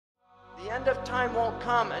The end of time won't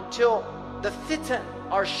come until the fitan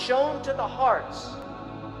are shown to the hearts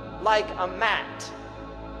like a mat.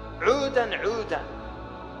 Udan, udan.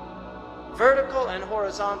 Vertical and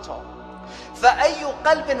horizontal. فَأَيُّ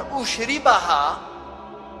قَلْبٍ أُشْرِبَهَا.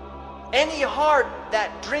 Any heart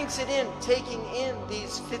that drinks it in, taking in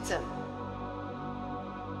these fitan.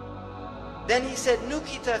 Then he said,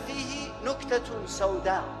 نُكِتَ فِيهِ نُكْتَةٌ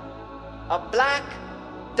سَوْدَى. A black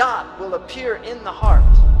dot will appear in the heart.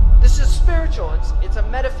 This is spiritual, it's a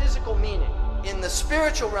metaphysical meaning. In the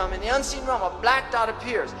spiritual realm, in the unseen realm, a black dot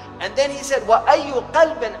appears. And then he said, وَأَيُّ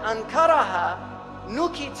قَلْبٍ أَنْكَرَهَا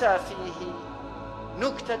نُكِتَ فِيهِ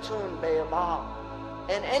نُكْتَةٌ بَيْضَاء.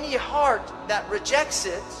 And any heart that rejects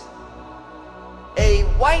it, a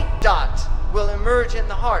white dot will emerge in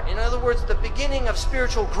the heart. In other words, the beginning of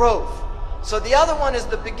spiritual growth. So the other one is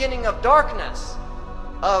the beginning of darkness,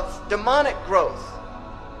 of demonic growth.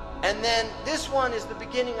 And then this one is the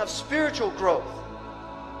beginning of spiritual growth.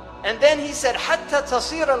 And then he said, حَتَّى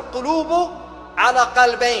تَصِيرَ الْقُلُوبُ عَلَى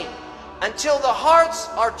قَلْبَيْنِ. Until the hearts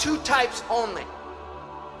are two types only.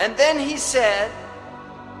 And then he said,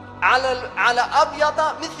 عَلَى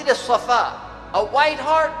أَبْيَضَ مِثْلِ الصَّفَاء. A white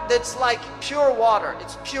heart that's like pure water,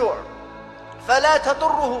 it's pure. فَلَا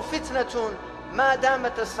تَضُرُّهُ فِتْنَةٌ مَا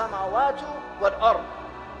دَامَتَ السَّمَاوَاتُ وَالْأَرْضِ.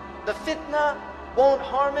 The fitna won't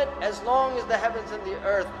harm it as long as the heavens and the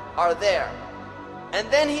earth are there. And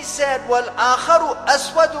then he said, وَالْآخَرُ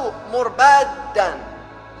أَسْوَدُ مُرْبَادًا.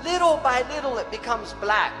 Little by little it becomes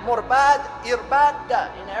black. Murbad,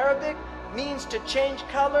 irbadda in Arabic means to change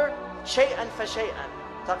color, شَيْئًا فَشَيْئًا.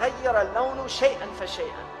 تَغَيَّرَ اللَّوْنُ شَيْئًا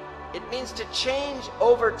فَشَيْئًا. It means to change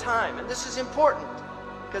over time. And this is important,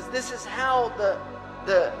 because this is how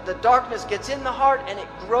the darkness gets in the heart, and it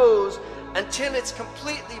grows until it's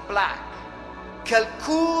completely black.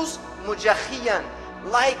 كَالْكُوزْ مُجَخِيًا.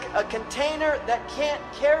 Like a container that can't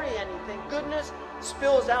carry anything. Goodness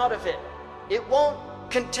spills out of it. It won't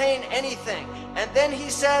contain anything. And then he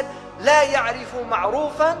said, لا يعرف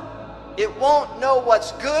معروفا. It won't know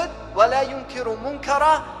what's good. ولا ينكر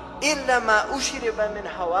منكرا إلا ما أشرب من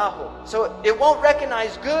هواه. So it won't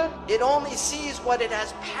recognize good. It only sees what it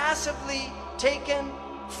has passively taken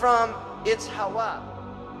from its hawa.